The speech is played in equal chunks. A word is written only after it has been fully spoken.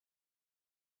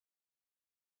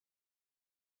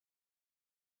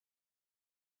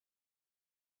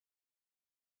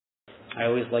I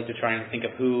always like to try and think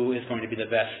of who is going to be the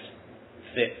best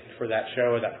fit for that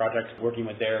show or that project, working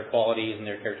with their qualities and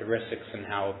their characteristics and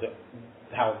how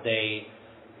they,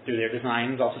 through their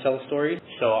designs, also tell the story.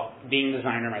 So being a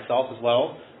designer myself as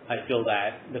well, I feel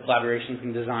that the collaboration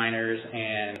between designers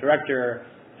and director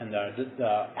and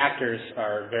the actors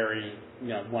are very,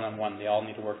 one-on-one. They all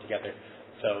need to work together.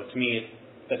 So to me,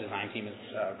 the design team is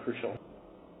crucial.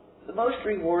 The most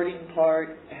rewarding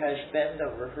part has been the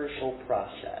rehearsal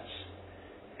process.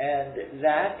 And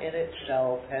that in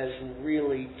itself has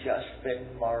really just been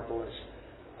marvelous.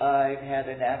 I've had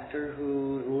an actor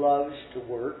who loves to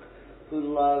work,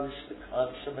 who loves the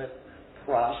consummate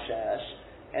process,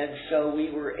 and so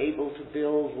we were able to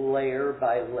build layer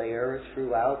by layer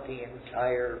throughout the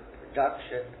entire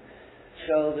production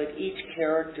so that each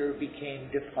character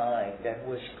became defined and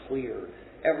was clear.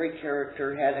 Every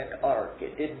character had an arc.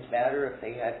 It didn't matter if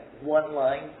they had 1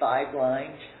 line, 5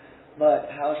 lines, but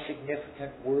how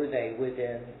significant were they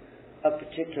within a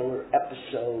particular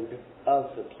episode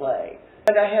of the play.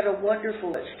 And I had a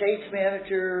wonderful stage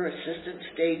manager, assistant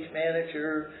stage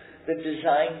manager. The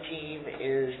design team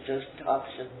is just tops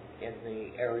in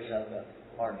the Arizona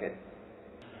market.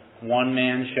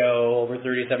 One-man show, over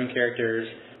 37 characters,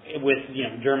 with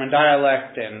German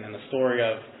dialect and the story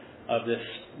of this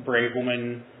brave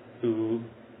woman who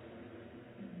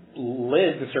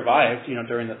lived and survived,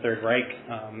 during the Third Reich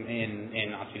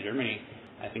in Nazi Germany.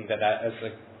 I think that is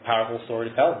a powerful story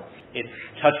to tell. It's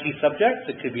touchy subjects.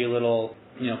 It could be a little,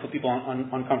 put people in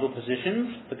uncomfortable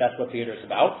positions, but that's what theater is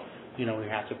about. We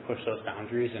have to push those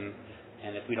boundaries,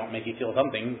 and if we don't make you feel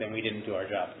something, then we didn't do our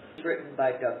job. It's written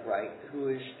by Doug Wright, who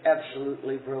is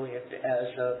absolutely brilliant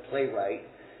as a playwright,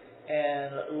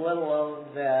 and let alone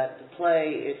that the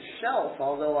play itself,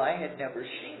 although I had never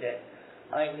seen it,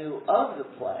 I knew of the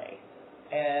play.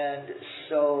 And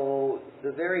so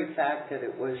the very fact that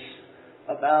it was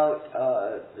about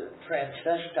the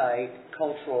transvestite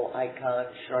cultural icon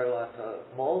Charlotte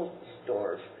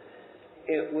Molsdorf,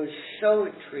 it was so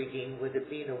intriguing with it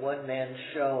being a one-man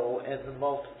show and the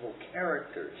multiple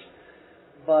characters.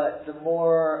 But the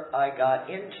more I got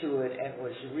into it and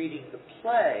was reading the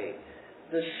play,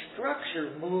 the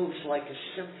structure moves like a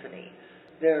symphony.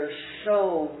 There's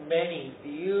so many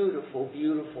beautiful,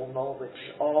 beautiful moments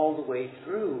all the way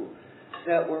through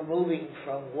that we're moving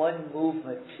from one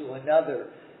movement to another,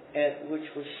 and which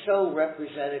was so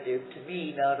representative to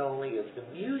me, not only of the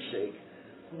music,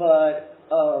 but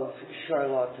of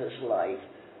Charlotte's life,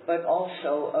 but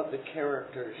also of the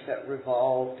characters that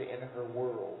revolved in her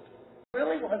world. I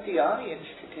really want the audience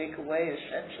to take away a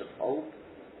sense of hope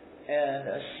and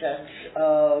a sense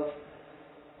of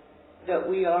that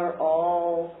we are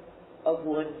all of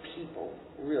one people,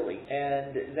 really,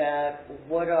 and that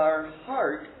what our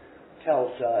heart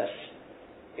tells us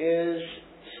is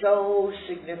so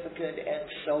significant and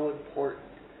so important,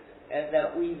 and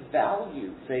that we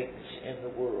value things in the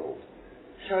world.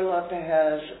 Charlotte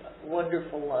has a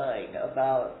wonderful line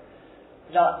about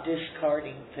not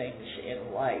discarding things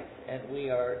in life, and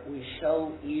we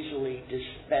so easily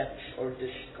dispense or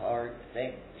discard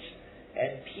things,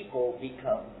 and people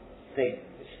become things.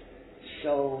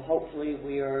 So hopefully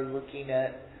we are looking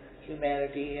at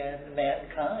humanity and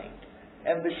mankind.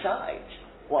 And besides,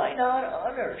 why not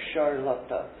honor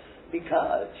Charlotte?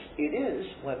 Because it is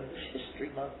Women's History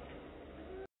Month.